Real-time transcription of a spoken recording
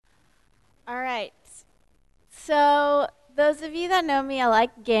All right. So, those of you that know me, I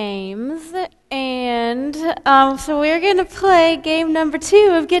like games. And so we're going to play game number 2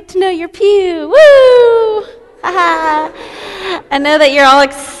 of Get to Know Your Pew. Woo! I know that you're all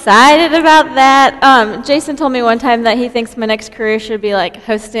excited about that. Jason told me one time that he thinks my next career should be like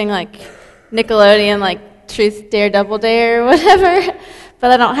hosting like Nickelodeon, like Truth Dare, Double Dare, or whatever.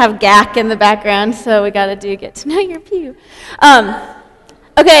 But I don't have GAC in the background, so we got to do Get to Know Your Pew.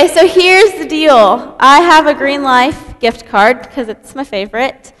 Okay, so here's the deal. I have a Green Life gift card because it's my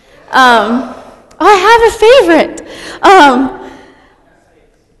favorite. I have a favorite.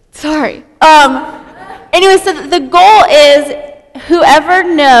 Sorry. Anyway, so the goal is whoever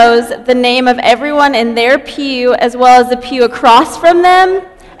knows the name of everyone in their pew as well as the pew across from them,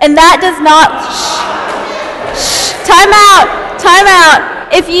 and that does not... Time out.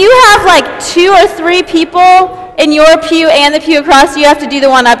 If you have like 2 or 3 people in your pew and the pew across, you have to do the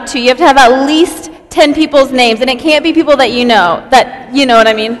one up to. You have to have at least 10 people's names, and it can't be people that you know what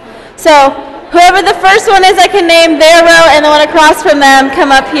I mean. So whoever the first one is, I can name their row, and the one across from them,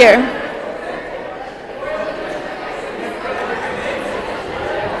 come up here.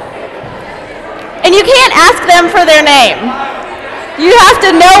 And you can't ask them for their name. You have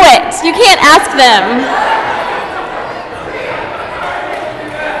to know it. You can't ask them.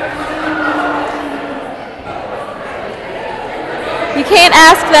 You can't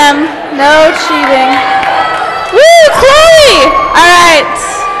ask them. No cheating. Woo, Chloe! All right.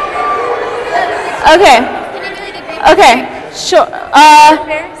 Okay. Sure.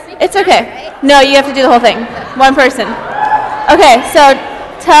 It's okay. No, you have to do the whole thing. One person. Okay. So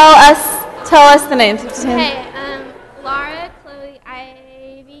tell us the names. Okay. Laura, Chloe,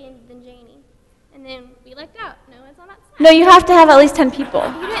 Ivy, and then Janie. And then we left out. No one's on that side. No, you have to have at least 10 people.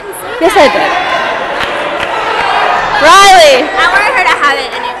 You didn't say Yes, that. I did. Riley. I wanted her to have it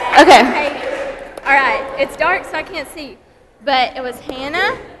anyway. Okay. All right. It's dark, so I can't see. But it was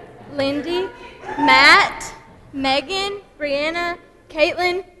Hannah, Lindy, Matt, Megan, Brianna,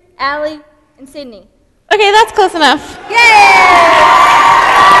 Caitlin, Allie, and Sydney. Okay, that's close enough. Yay!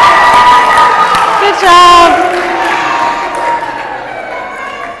 Good job.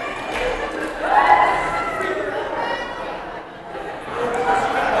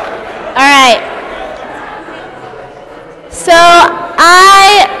 All right. So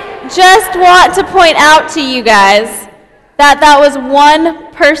I just want to point out to you guys that was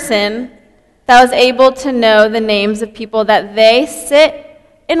one person that was able to know the names of people that they sit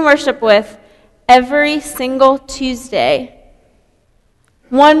in worship with every single Tuesday.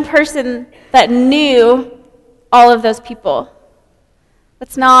 One person that knew all of those people.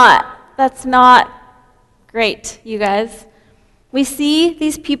 That's not great, you guys. We see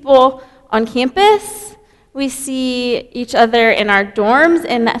these people on campus. We see each other in our dorms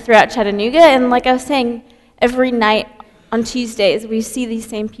and throughout Chattanooga. And like I was saying, every night on Tuesdays, we see these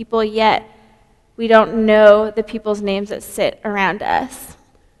same people, yet we don't know the people's names that sit around us.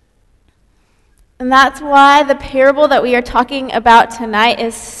 And that's why the parable that we are talking about tonight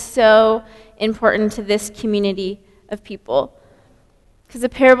is so important to this community of people. Because the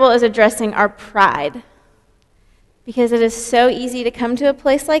parable is addressing our pride. Because it is so easy to come to a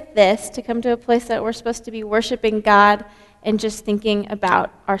place like this, to come to a place that we're supposed to be worshiping God and just thinking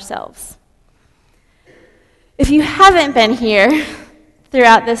about ourselves. If you haven't been here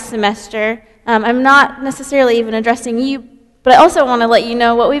throughout this semester, I'm not necessarily even addressing you, but I also want to let you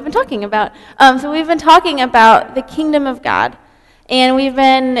know what we've been talking about. So we've been talking about the kingdom of God, and we've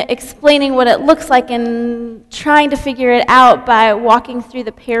been explaining what it looks like and trying to figure it out by walking through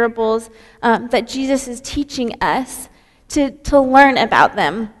the parables that Jesus is teaching us to learn about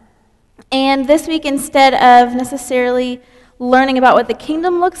them. And this week, instead of necessarily learning about what the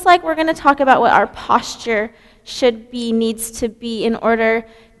kingdom looks like, we're going to talk about what our posture needs to be in order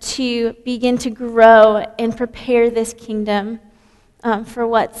to begin to grow and prepare this kingdom for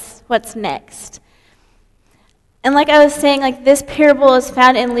what's next. And like I was saying, like this parable is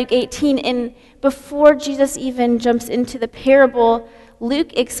found in Luke 18, and before Jesus even jumps into the parable,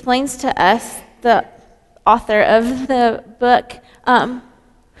 Luke explains to us, the author of the book,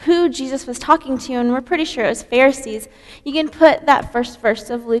 who Jesus was talking to, and we're pretty sure it was Pharisees. You can put that first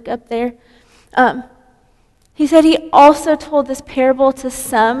verse of Luke up there. He said he also told this parable to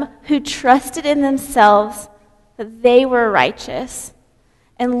some who trusted in themselves that they were righteous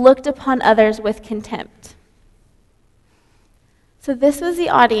and looked upon others with contempt. So this was the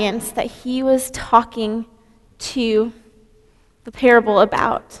audience that he was talking to the parable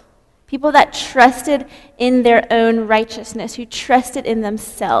about. People that trusted in their own righteousness, who trusted in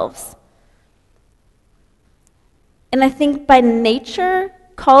themselves. And I think by nature,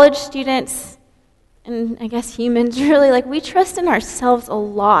 college students, and I guess humans really, like, we trust in ourselves a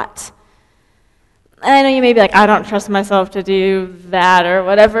lot. And I know you may be like, I don't trust myself to do that or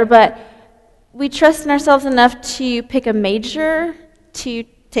whatever, but we trust in ourselves enough to pick a major, to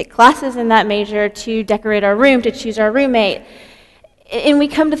take classes in that major, to decorate our room, to choose our roommate. And we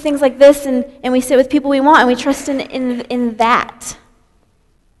come to things like this, and we sit with people we want, and we trust in that.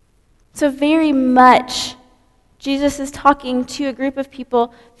 So very much, Jesus is talking to a group of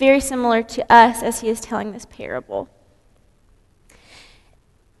people very similar to us as he is telling this parable.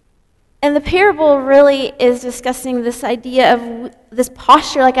 And the parable really is discussing this idea of this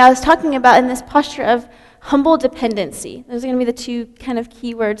posture, like I was talking about, in this posture of humble dependency. Those are going to be the two kind of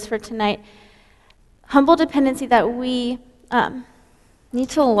key words for tonight. Humble dependency that we need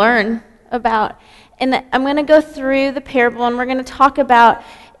to learn about. And I'm going to go through the parable, and we're going to talk about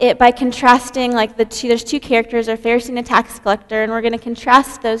it by contrasting, like, there's two characters, a Pharisee and a tax collector, and we're going to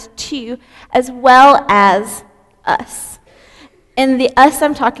contrast those two as well as us. And the us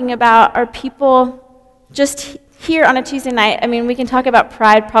I'm talking about are people just here on a Tuesday night. I mean, we can talk about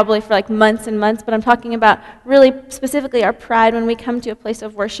pride probably for like months and months, but I'm talking about really specifically our pride when we come to a place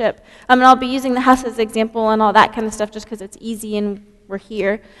of worship. And I'll be using the house as an example and all that kind of stuff just because it's easy and we're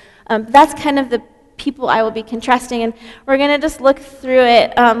here. That's kind of the people I will be contrasting, and we're going to just look through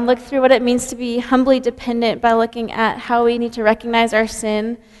it, look through what it means to be humbly dependent by looking at how we need to recognize our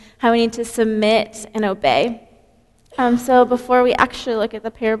sin, how we need to submit and obey. So before we actually look at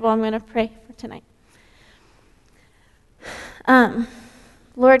the parable, I'm going to pray for tonight.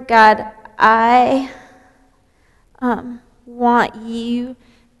 Lord God, I want you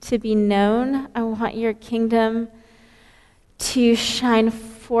to be known. I want your kingdom to shine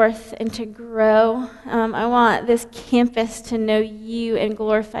forth and to grow. I want this campus to know you and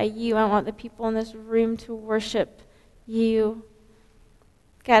glorify you. I want the people in this room to worship you.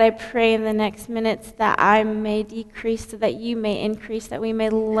 God, I pray in the next minutes that I may decrease so that you may increase, that we may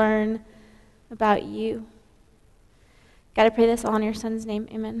learn about you. God, I pray this all in your son's name.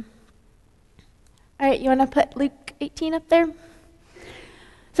 Amen. All right, you want to put Luke 18 up there?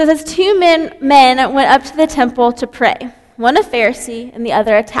 So it says, two men went up to the temple to pray, one a Pharisee and the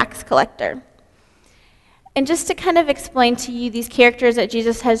other a tax collector. And just to kind of explain to you these characters that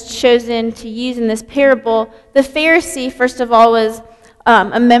Jesus has chosen to use in this parable, the Pharisee, first of all, was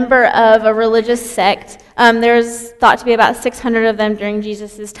a member of a religious sect. There's thought to be about 600 of them during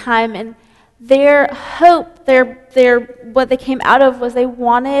Jesus' time, and their hope, what they came out of was they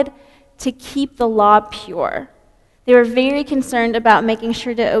wanted to keep the law pure. They were very concerned about making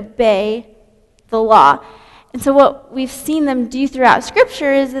sure to obey the law. And so what we've seen them do throughout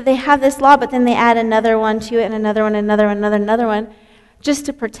Scripture is that they have this law, but then they add another one to it, and another one, another one, just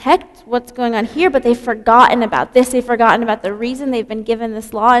to protect what's going on here, but they've forgotten about this. They've forgotten about the reason they've been given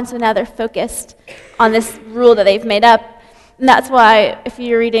this law, and so now they're focused on this rule that they've made up. And that's why if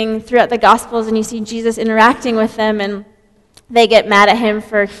you're reading throughout the Gospels and you see Jesus interacting with them, and they get mad at him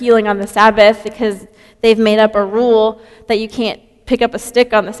for healing on the Sabbath because they've made up a rule that you can't pick up a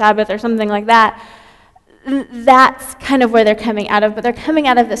stick on the Sabbath or something like that, that's kind of where they're coming out of. But they're coming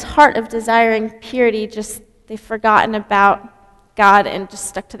out of this heart of desiring purity, just they've forgotten about God and just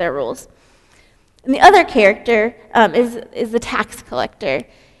stuck to their rules. And the other character is the tax collector.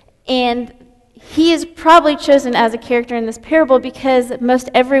 And he is probably chosen as a character in this parable because most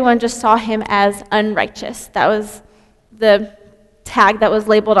everyone just saw him as unrighteous. That was the tag that was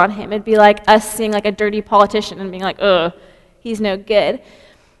labeled on him. It'd be like us seeing like a dirty politician and being like, ugh, he's no good.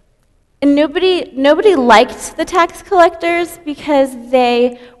 And nobody liked the tax collectors because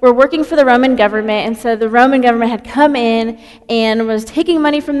they were working for the Roman government, and so the Roman government had come in and was taking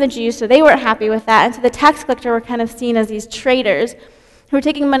money from the Jews, so they weren't happy with that. And so the tax collector were kind of seen as these traitors who were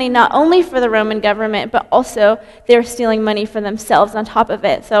taking money not only for the Roman government, but also they were stealing money for themselves on top of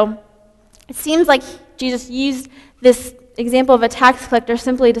it. So it seems like Jesus used this example of a tax collector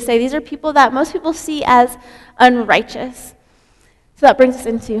simply to say these are people that most people see as unrighteous. So that brings us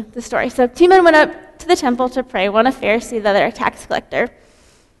into the story. So two men went up to the temple to pray, one a Pharisee, the other a tax collector.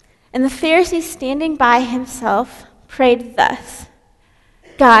 And the Pharisee, standing by himself, prayed thus,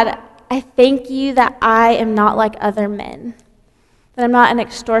 God, I thank you that I am not like other men, that I'm not an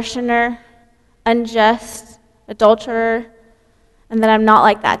extortioner, unjust, adulterer, and that I'm not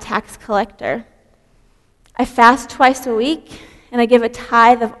like that tax collector. I fast twice a week, and I give a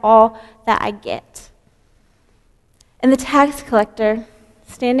tithe of all that I get. And the tax collector,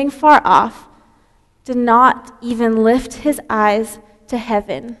 standing far off, did not even lift his eyes to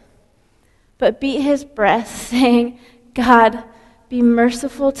heaven, but beat his breast, saying, God, be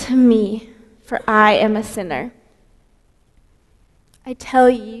merciful to me, for I am a sinner. I tell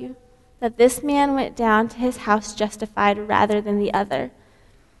you that this man went down to his house justified rather than the other.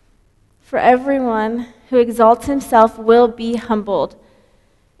 For everyone who exalts himself will be humbled,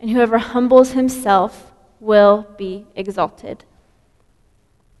 and whoever humbles himself will be exalted."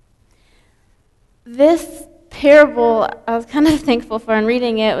 This parable, I was kind of thankful for in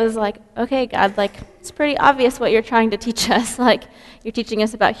reading it. It was like, okay, God, like, it's pretty obvious what you're trying to teach us. Like, you're teaching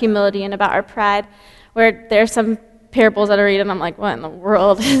us about humility and about our pride, where there's some parables that I read, and I'm like, what in the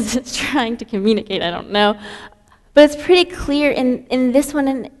world is it trying to communicate? I don't know. But it's pretty clear in this one,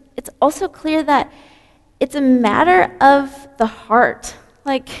 and it's also clear that it's a matter of the heart.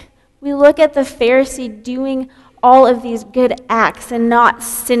 Like, we look at the Pharisee doing all of these good acts and not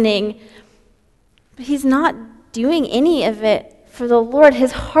sinning, but he's not doing any of it for the Lord.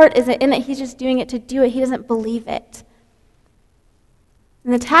 His heart isn't in it. He's just doing it to do it. He doesn't believe it.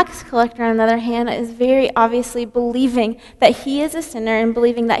 And the tax collector, on the other hand, is very obviously believing that he is a sinner and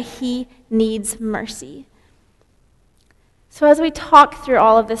believing that he needs mercy. So as we talk through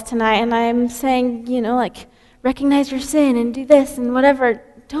all of this tonight, and I'm saying, like, recognize your sin and do this and whatever,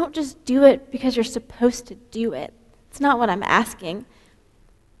 don't just do it because you're supposed to do it. It's not what I'm asking.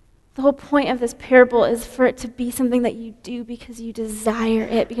 The whole point of this parable is for it to be something that you do because you desire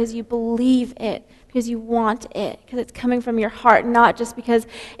it, because you believe it, because you want it, because it's coming from your heart, not just because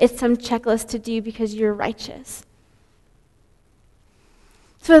it's some checklist to do because you're righteous.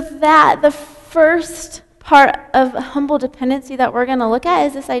 So with that, the first part of humble dependency that we're going to look at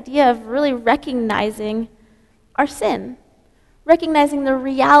is this idea of really recognizing our sin, recognizing the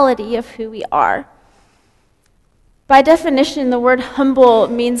reality of who we are. By definition, the word humble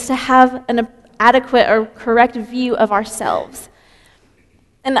means to have an adequate or correct view of ourselves.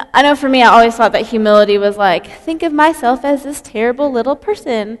 And I know for me, I always thought that humility was like, think of myself as this terrible little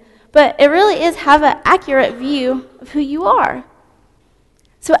person. But it really is have an accurate view of who you are.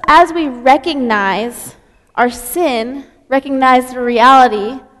 So as we recognize our sin, recognize the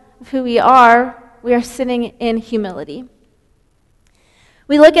reality of who we are sitting in humility.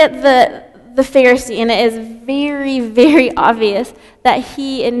 We look at the Pharisee, and it is very, very obvious that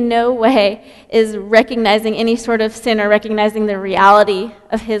he in no way is recognizing any sort of sin or recognizing the reality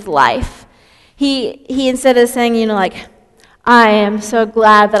of his life. He instead of saying, like, I am so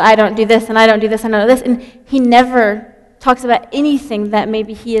glad that I don't do this, and I don't do this, and I don't do this, and he never talks about anything that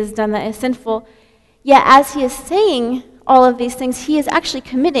maybe he has done that is sinful. Yet as he is saying all of these things, he is actually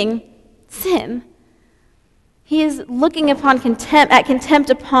committing sin. He is looking upon contempt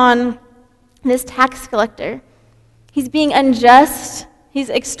upon this tax collector. He's being unjust. He's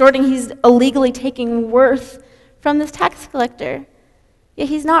extorting. He's illegally taking worth from this tax collector. Yet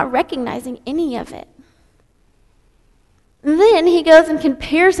he's not recognizing any of it. And then he goes and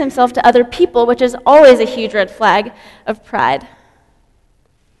compares himself to other people, which is always a huge red flag of pride.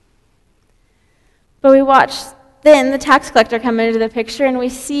 But we watch then the tax collector come into the picture, and we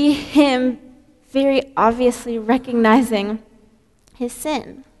see him very obviously recognizing his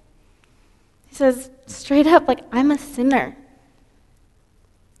sin. He says straight up, like, I'm a sinner.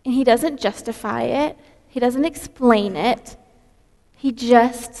 And he doesn't justify it. He doesn't explain it. He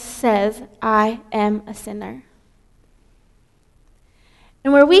just says, I am a sinner.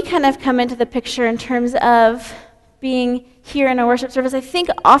 And where we kind of come into the picture in terms of being here in a worship service, I think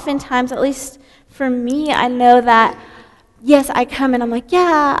oftentimes, at least for me, I know that, yes, I come and I'm like,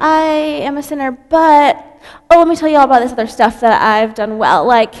 yeah, I am a sinner, but, let me tell you all about this other stuff that I've done well.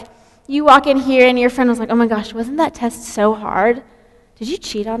 Like, you walk in here and your friend was like, oh my gosh, wasn't that test so hard? Did you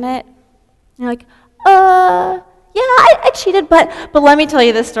cheat on it? And you're like, yeah, I cheated, but let me tell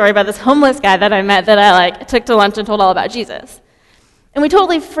you this story about this homeless guy that I met that I took to lunch and told all about Jesus. And we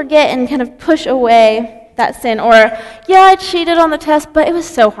totally forget and kind of push away that sin. Or, yeah, I cheated on the test, but it was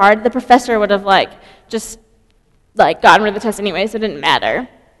so hard. The professor would have just gotten rid of the test anyway, so it didn't matter.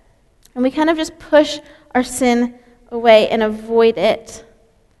 And we kind of just push our sin away and avoid it.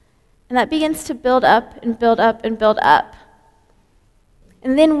 And that begins to build up and build up and build up.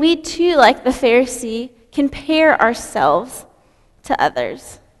 And then we too, like the Pharisee, compare ourselves to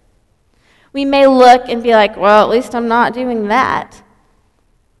others. We may look and be like, well, at least I'm not doing that.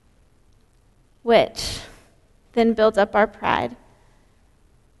 Which then builds up our pride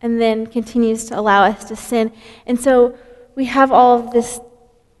and then continues to allow us to sin. And so we have all of this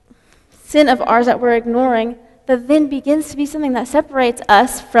sin of ours that we're ignoring that then begins to be something that separates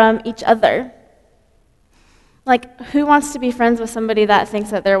us from each other. Like, who wants to be friends with somebody that thinks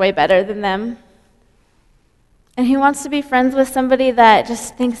that they're way better than them? And who wants to be friends with somebody that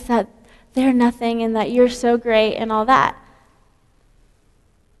just thinks that they're nothing and that you're so great and all that?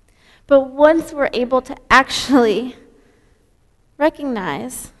 But once we're able to actually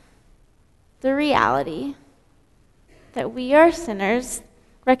recognize the reality that we are sinners,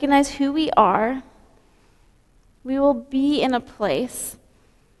 recognize who we are, we will be in a place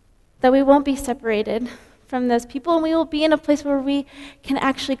that we won't be separated from those people, and we will be in a place where we can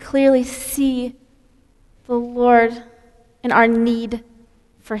actually clearly see the Lord and our need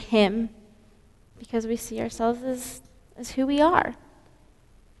for Him because we see ourselves as who we are.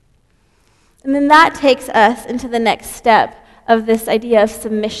 And then that takes us into the next step of this idea of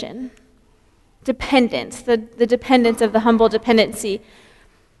submission, dependence, the dependence of the humble dependency.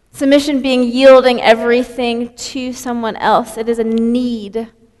 Submission being yielding everything to someone else. It is a need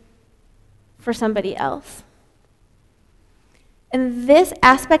for somebody else. And this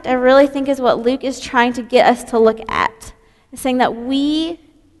aspect, I really think, is what Luke is trying to get us to look at. It's saying that we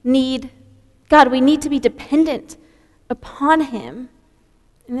need God. We need to be dependent upon Him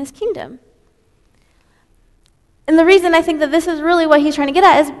in this kingdom. And the reason I think that this is really what he's trying to get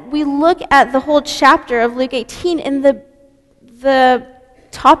at is we look at the whole chapter of Luke 18, and the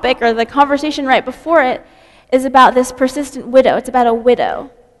topic or the conversation right before it is about this persistent widow. It's about a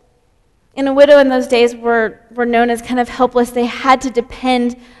widow. And a widow in those days were known as kind of helpless. They had to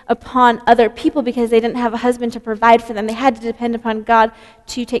depend upon other people because they didn't have a husband to provide for them. They had to depend upon God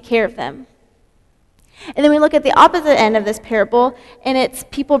to take care of them. And then we look at the opposite end of this parable, and it's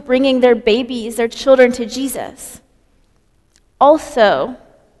people bringing their babies, their children to Jesus. Also,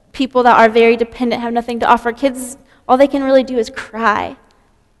 people that are very dependent, have nothing to offer. Kids, all they can really do is cry.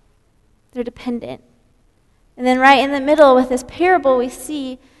 They're dependent. And then right in the middle with this parable, we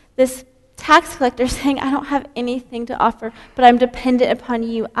see this tax collector saying, I don't have anything to offer, but I'm dependent upon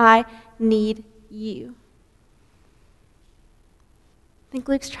you. I need you. I think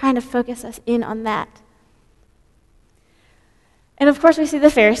Luke's trying to focus us in on that. And of course we see the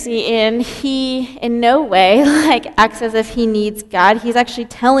Pharisee, and he in no way acts as if he needs God. He's actually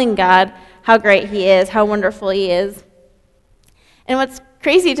telling God how great he is, how wonderful he is. And what's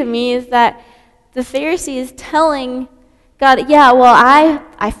crazy to me is that the Pharisee is telling God, yeah, well,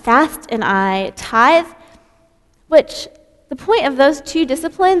 I fast and I tithe, which the point of those two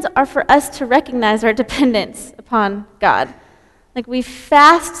disciplines are for us to recognize our dependence upon God. We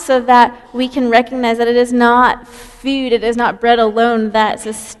fast so that we can recognize that it is not food, it is not bread alone that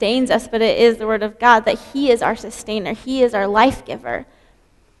sustains us, but it is the Word of God, that He is our sustainer, He is our life giver.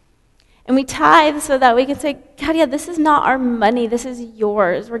 And we tithe so that we can say, God, yeah, this is not our money, this is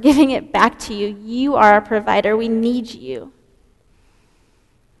yours. We're giving it back to you. You are our provider. We need you.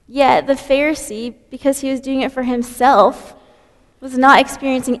 Yet the Pharisee, because he was doing it for himself, was not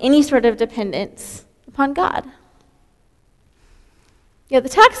experiencing any sort of dependence upon God. Yet the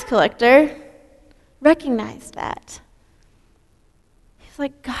tax collector recognized that. He's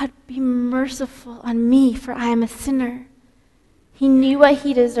like, God, be merciful on me, for I am a sinner. He knew what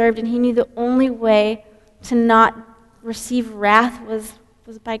he deserved, and he knew the only way to not receive wrath was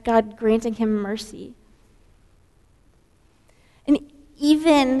by God granting him mercy. And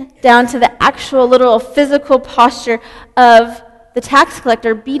even down to the actual literal physical posture of the tax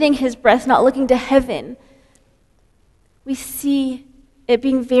collector beating his breast, not looking to heaven, we see it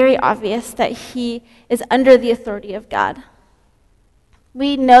being very obvious that he is under the authority of God.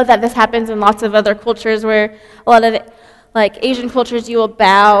 We know that this happens in lots of other cultures where a lot of Asian cultures, you will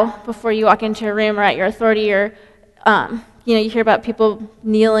bow before you walk into a room or at your authority, or you hear about people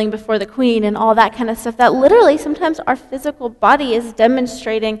kneeling before the queen and all that kind of stuff, that literally sometimes our physical body is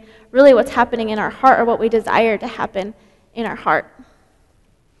demonstrating really what's happening in our heart or what we desire to happen in our heart.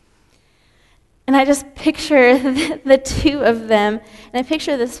 And I just picture the two of them, and I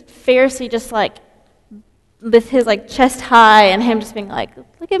picture this Pharisee just with his chest high, and him just being like,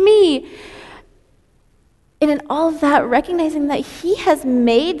 look at me. And in all of that, recognizing that he has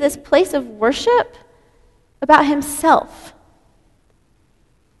made this place of worship about himself.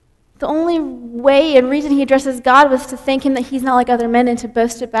 The only way and reason he addresses God was to thank him that he's not like other men and to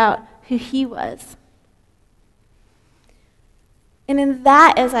boast about who he was. And in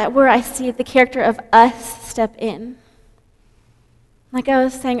that is where I see the character of us step in. Like I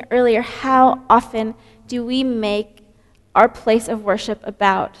was saying earlier, how often do we make our place of worship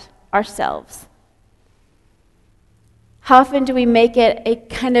about ourselves? How often do we make it a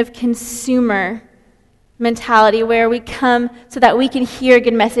kind of consumer mentality where we come so that we can hear a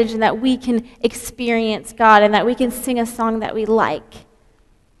good message and that we can experience God and that we can sing a song that we like?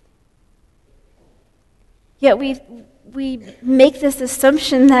 Yet we make this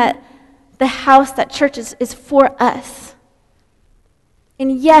assumption that the house, that church is for us.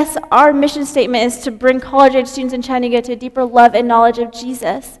 And yes, our mission statement is to bring college-age students in Chattanooga to a deeper love and knowledge of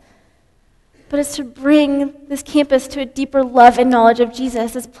Jesus. but it's to bring this campus to a deeper love and knowledge of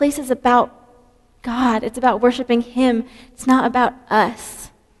Jesus. This place is about God. It's about worshiping him. It's not about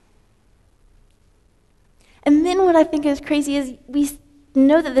us. And then what I think is crazy is we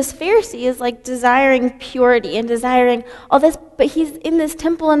know that this Pharisee is like desiring purity and desiring all this, but he's in this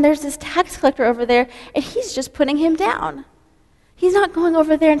temple and there's this tax collector over there, and he's just putting him down. He's not going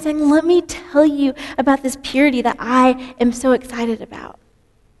over there and saying, let me tell you about this purity that I am so excited about.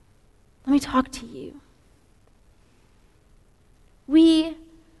 Let me talk to you. We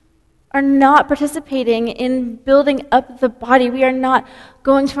are not participating in building up the body. We are not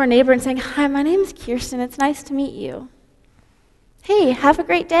going to our neighbor and saying, hi, my name's Kirsten. It's nice to meet you. Hey, have a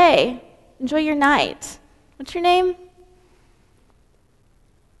great day. Enjoy your night. What's your name?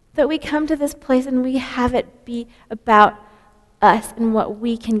 That we come to this place and we have it be about us and what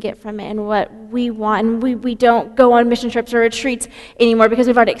we can get from it and what we want. And we don't go on mission trips or retreats anymore because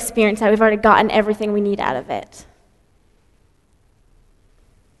we've already experienced that. We've already gotten everything we need out of it.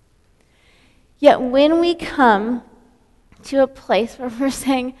 Yet when we come to a place where we're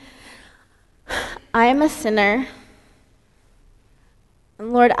saying, I am a sinner,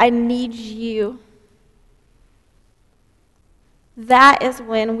 and Lord, I need you, that is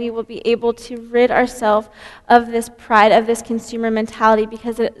when we will be able to rid ourselves of this pride, of this consumer mentality,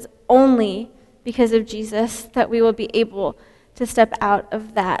 because it is only because of Jesus that we will be able to step out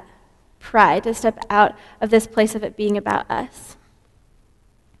of that pride, to step out of this place of it being about us.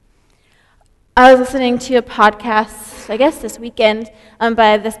 I was listening to a podcast, I guess this weekend,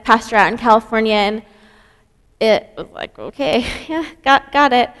 by this pastor out in California, and it was like, okay, yeah,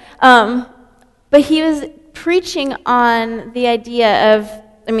 got it. But he was preaching on the idea of,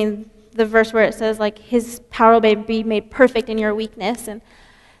 the verse where it says, like, his power will be made perfect in your weakness. And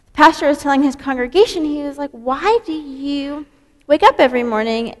the pastor was telling his congregation, he was like, why do you wake up every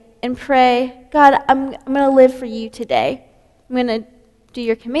morning and pray, God, I'm going to live for you today. I'm going to do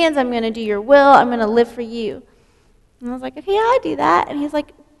your commands. I'm going to do your will. I'm going to live for you. And I was like, okay, yeah, I do that. And he's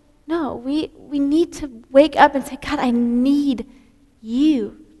like, no, we need to wake up and say, God, I need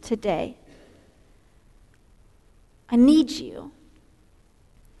you today. I need you.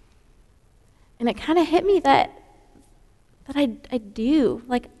 And it kind of hit me that I do.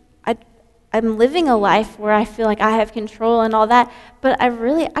 Like, I'm living a life where I feel like I have control and all that, but I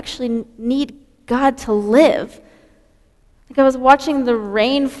really actually need God to live. Like, I was watching the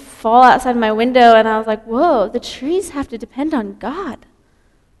rain fall outside my window, and I was like, whoa, the trees have to depend on God.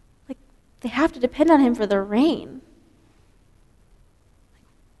 Like, they have to depend on him for the rain.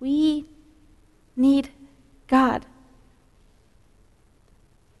 We need God.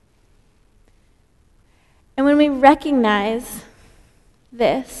 And when we recognize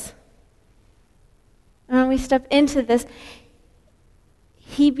this, and when we step into this,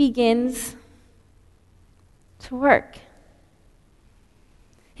 he begins to work.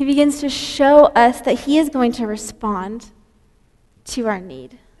 He begins to show us that he is going to respond to our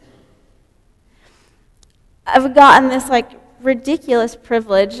need. I've gotten this ridiculous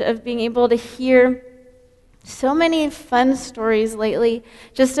privilege of being able to hear so many fun stories lately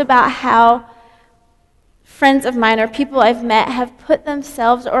just about how friends of mine or people I've met have put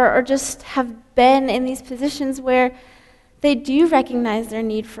themselves or just have been in these positions where they do recognize their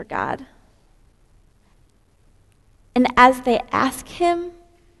need for God. And as they ask him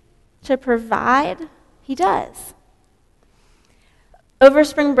to provide, he does. Over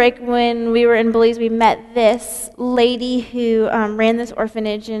spring break, when we were in Belize, we met this lady who ran this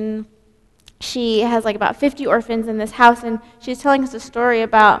orphanage, and she has about 50 orphans in this house, and she's telling us a story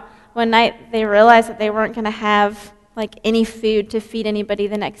about one night they realized that they weren't going to have any food to feed anybody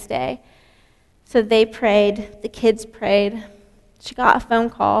the next day. So they prayed, the kids prayed, she got a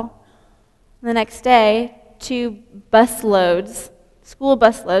phone call. The next day, 2 busloads, school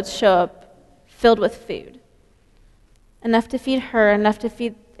busloads show up filled with food. Enough to feed her, enough to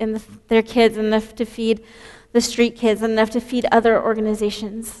feed their kids, enough to feed the street kids, enough to feed other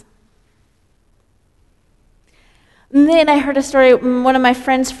organizations. And then I heard a story, one of my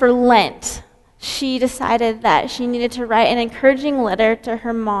friends for Lent, she decided that she needed to write an encouraging letter to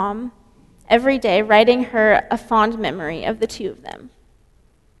her mom every day, writing her a fond memory of the 2 of them.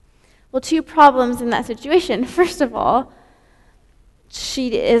 Well, 2 problems in that situation. First of all, she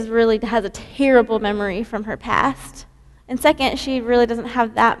really has a terrible memory from her past. And second, she really doesn't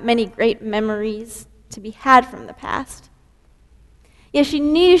have that many great memories to be had from the past. Yet she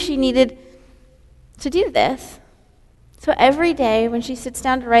knew she needed to do this. So every day when she sits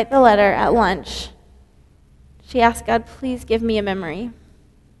down to write the letter at lunch, she asks God, please give me a memory.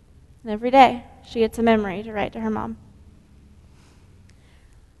 And every day she gets a memory to write to her mom.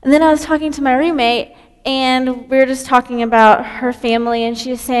 And then I was talking to my roommate, and we were just talking about her family, and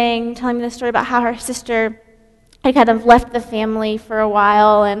she was telling me the story about how her sister had kind of left the family for a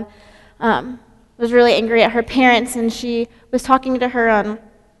while and was really angry at her parents, and she was talking to her on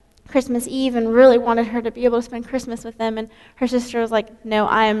Christmas Eve and really wanted her to be able to spend Christmas with them, and her sister was like, no,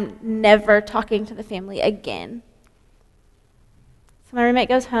 I am never talking to the family again. So my roommate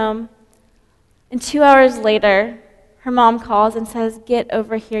goes home, and 2 hours later, her mom calls and says, get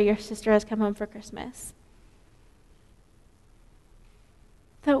over here, your sister has come home for Christmas.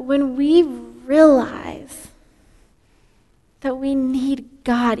 That when we realize that we need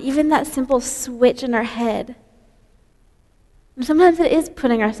God, even that simple switch in our head, and sometimes it is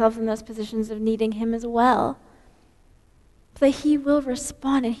putting ourselves in those positions of needing Him as well, but that He will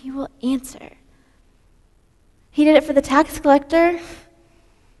respond and He will answer. He did it for the tax collector,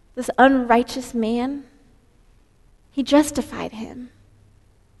 this unrighteous man. He justified him.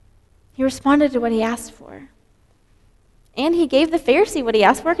 He responded to what he asked for. And he gave the Pharisee what he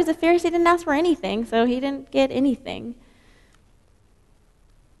asked for, because the Pharisee didn't ask for anything, so he didn't get anything.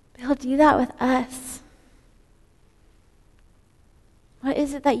 But He'll do that with us. What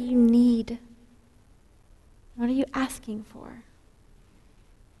is it that you need? What are you asking for?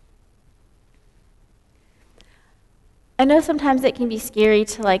 I know sometimes it can be scary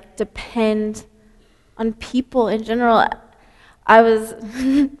to depend on people in general. I was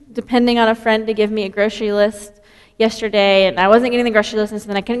depending on a friend to give me a grocery list yesterday, and I wasn't getting the grocery list, and so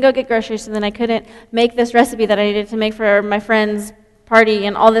then I couldn't go get groceries, so then I couldn't make this recipe that I needed to make for my friend's party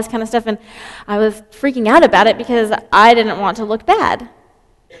and all this kind of stuff, and I was freaking out about it because I didn't want to look bad.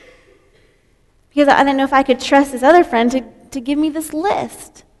 Because I didn't know if I could trust this other friend to give me this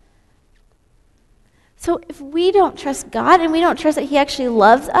list. So if we don't trust God and we don't trust that He actually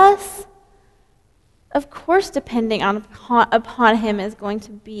loves us, of course depending upon Him is going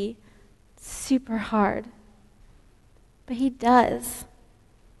to be super hard. But He does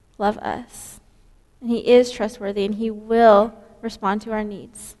love us. And He is trustworthy, and He will respond to our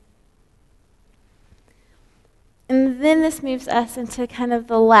needs. And then this moves us into kind of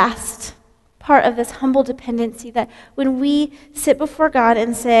the last part of this humble dependency, that when we sit before God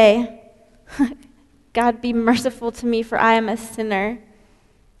and say, God, be merciful to me, for I am a sinner.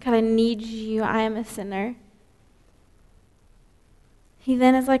 God, I need you. I am a sinner. He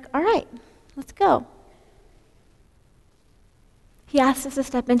then is like, all right, let's go. He asks us to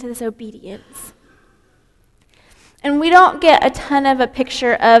step into this obedience. And we don't get a ton of a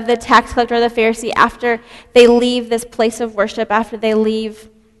picture of the tax collector or the Pharisee after they leave this place of worship, after they leave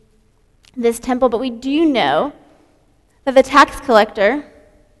this temple, but we do know that the tax collector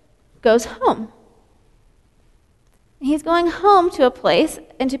goes home. He's going home to a place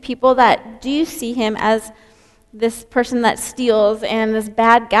and to people that do see him as this person that steals and this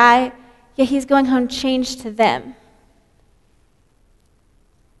bad guy, yet he's going home changed to them.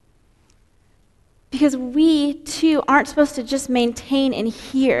 Because we, too, aren't supposed to just maintain in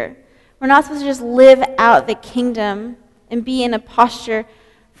here. We're not supposed to just live out the kingdom and be in a posture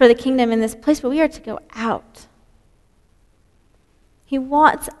for the kingdom in this place, but we are to go out. He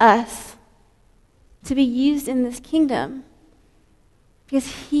wants us to be used in this kingdom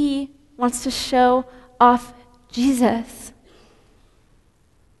because He wants to show off Jesus.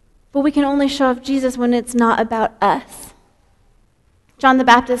 But we can only show off Jesus when it's not about us. John the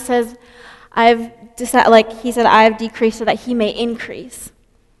Baptist says, I've decreased so that He may increase.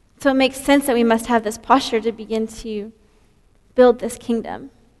 So it makes sense that we must have this posture to begin to build this kingdom.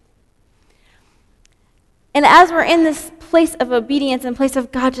 And as we're in this place of obedience and place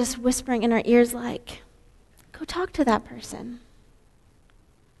of God just whispering in our ears like, go talk to that person.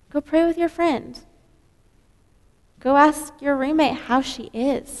 Go pray with your friend. Go ask your roommate how she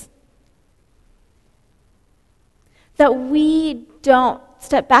is. That we don't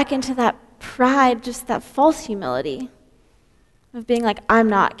step back into that pride, just that false humility of being like, I'm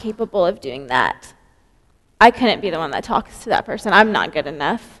not capable of doing that. I couldn't be the one that talks to that person. I'm not good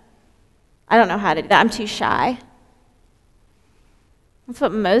enough. I don't know how to do that. I'm too shy. That's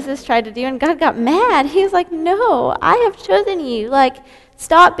what Moses tried to do, and God got mad. He was like, no, I have chosen you.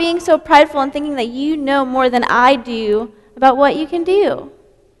 Stop being so prideful and thinking that you know more than I do about what you can do.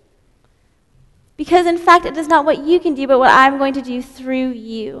 Because, in fact, it is not what you can do, but what I'm going to do through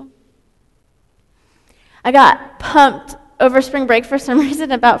you. I got pumped over spring break for some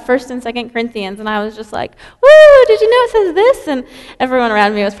reason about 1 and 2 Corinthians, and I was just like, woo, did you know it says this? And everyone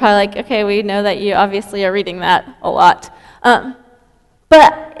around me was probably like, okay, we know that you obviously are reading that a lot.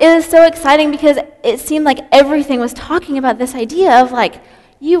 But it was so exciting because it seemed like everything was talking about this idea of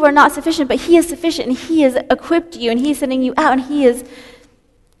you are not sufficient, but He is sufficient, and He has equipped you, and He is sending you out, and He is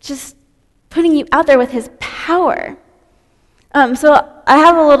just putting you out there with his power. So I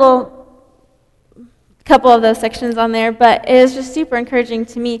have a couple of those sections on there, but it is just super encouraging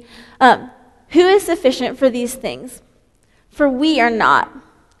to me. Who is sufficient for these things? For we are not,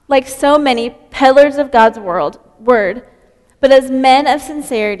 like so many peddlers of God's word, but as men of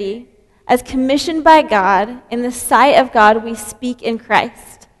sincerity, as commissioned by God, in the sight of God, we speak in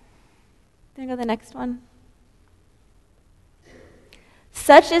Christ. Can I go to the next one?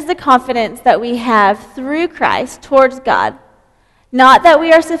 Such is the confidence that we have through Christ towards God, not that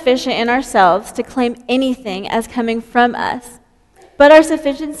we are sufficient in ourselves to claim anything as coming from us, but our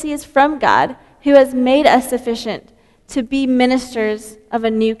sufficiency is from God, who has made us sufficient to be ministers of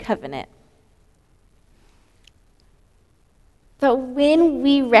a new covenant. That when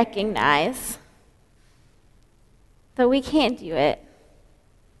we recognize that we can't do it,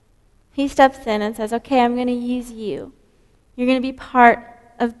 he steps in and says, okay, I'm going to use you. You're going to be part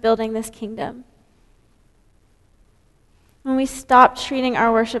of building this kingdom. When we stop treating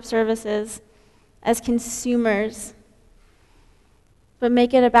our worship services as consumers, but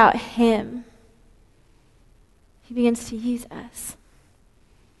make it about him, he begins to use us.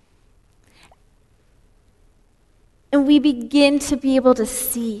 And we begin to be able to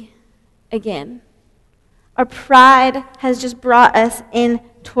see again. Our pride has just brought us in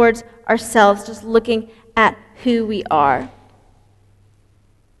towards ourselves, just looking at who we are.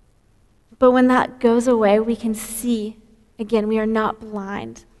 But when that goes away, we can see again, we are not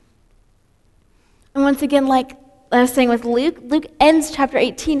blind. And once again, like I was saying with Luke, Luke ends chapter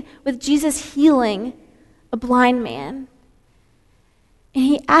 18 with Jesus healing a blind man. And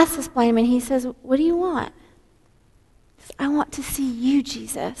he asks this blind man, he says, what do you want? He says, I want to see you,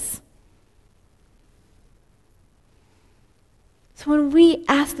 Jesus. So when we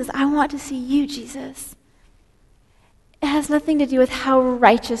ask this, I want to see you, Jesus, it has nothing to do with how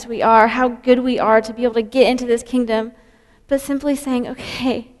righteous we are, how good we are to be able to get into this kingdom, but simply saying,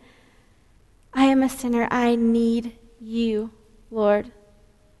 okay, I am a sinner. I need you, Lord.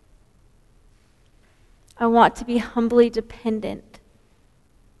 I want to be humbly dependent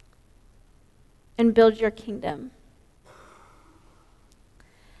and build your kingdom.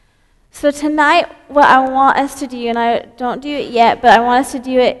 So tonight, what I want us to do, and I don't do it yet, but I want us to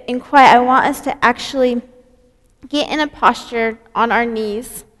do it in quiet. I want us to actually get in a posture on our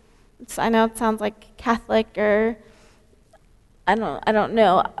knees. I know it sounds like Catholic or I don't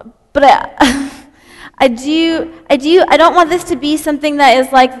know, but I don't want this to be something that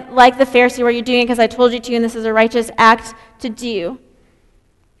is like the Pharisee where you're doing it because I told you to and this is a righteous act to do.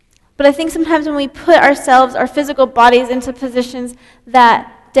 But I think sometimes when we put ourselves, our physical bodies into positions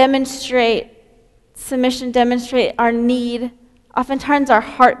that demonstrate submission, demonstrate our need, oftentimes our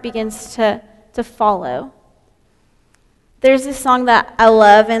heart begins to follow. There's this song that I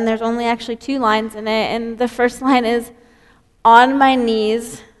love, and there's only actually 2 lines in it, and the first line is, on my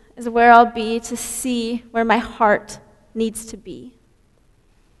knees is where I'll be to see where my heart needs to be.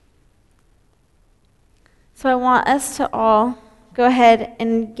 So I want us to all go ahead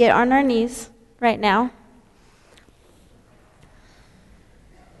and get on our knees right now.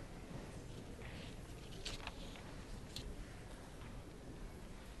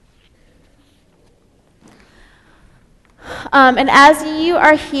 And as you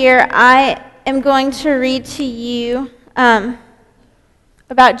are here, I am going to read to you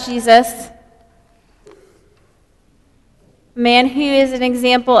about Jesus, a man who is an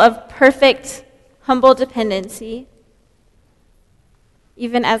example of perfect, humble dependency,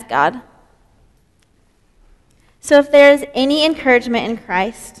 even as God. So if there is any encouragement in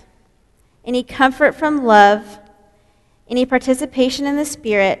Christ, any comfort from love, any participation in the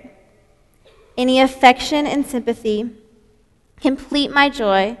Spirit, any affection and sympathy, complete my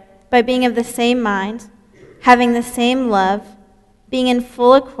joy by being of the same mind, having the same love, being in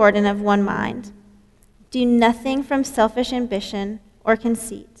full accord and of one mind. Do nothing from selfish ambition or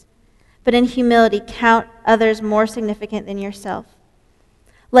conceit, but in humility count others more significant than yourself.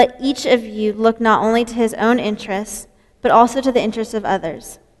 Let each of you look not only to his own interests, but also to the interests of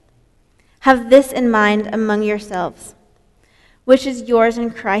others. Have this in mind among yourselves, which is yours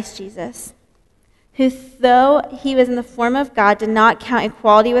in Christ Jesus, who, though he was in the form of God, did not count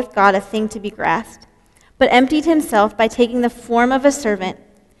equality with God a thing to be grasped, but emptied himself by taking the form of a servant,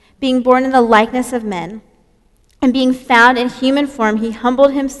 being born in the likeness of men. And being found in human form, he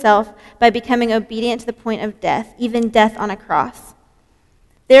humbled himself by becoming obedient to the point of death, even death on a cross.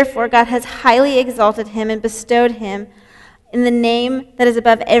 Therefore, God has highly exalted him and bestowed him in the name that is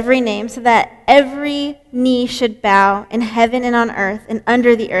above every name, so that every knee should bow in heaven and on earth and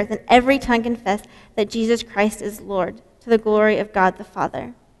under the earth, and every tongue confess that Jesus Christ is Lord, to the glory of God the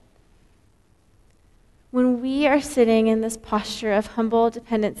Father. When we are sitting in this posture of humble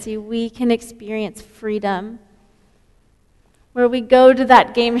dependency, we can experience freedom. Where we go to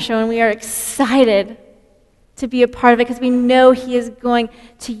that game show and we are excited to be a part of it because we know He is going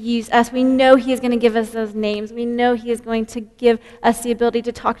to use us. We know He is going to give us those names. We know He is going to give us the ability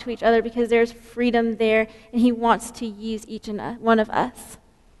to talk to each other because there's freedom there and He wants to use each and one of us.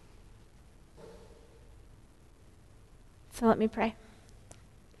 So let me pray.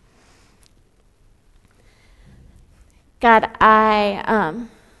 God, I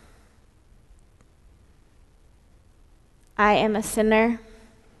am a sinner,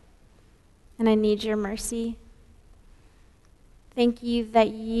 and I need your mercy. Thank you that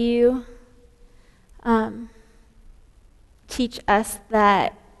you teach us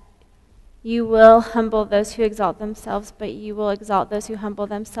that you will humble those who exalt themselves, but you will exalt those who humble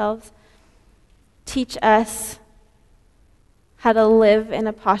themselves. Teach us how to live in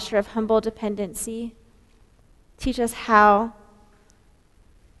a posture of humble dependency. Teach us how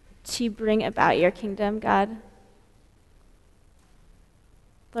to bring about your kingdom, God.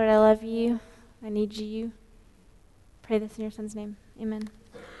 Lord, I love you. I need you. Pray this in your Son's name. Amen.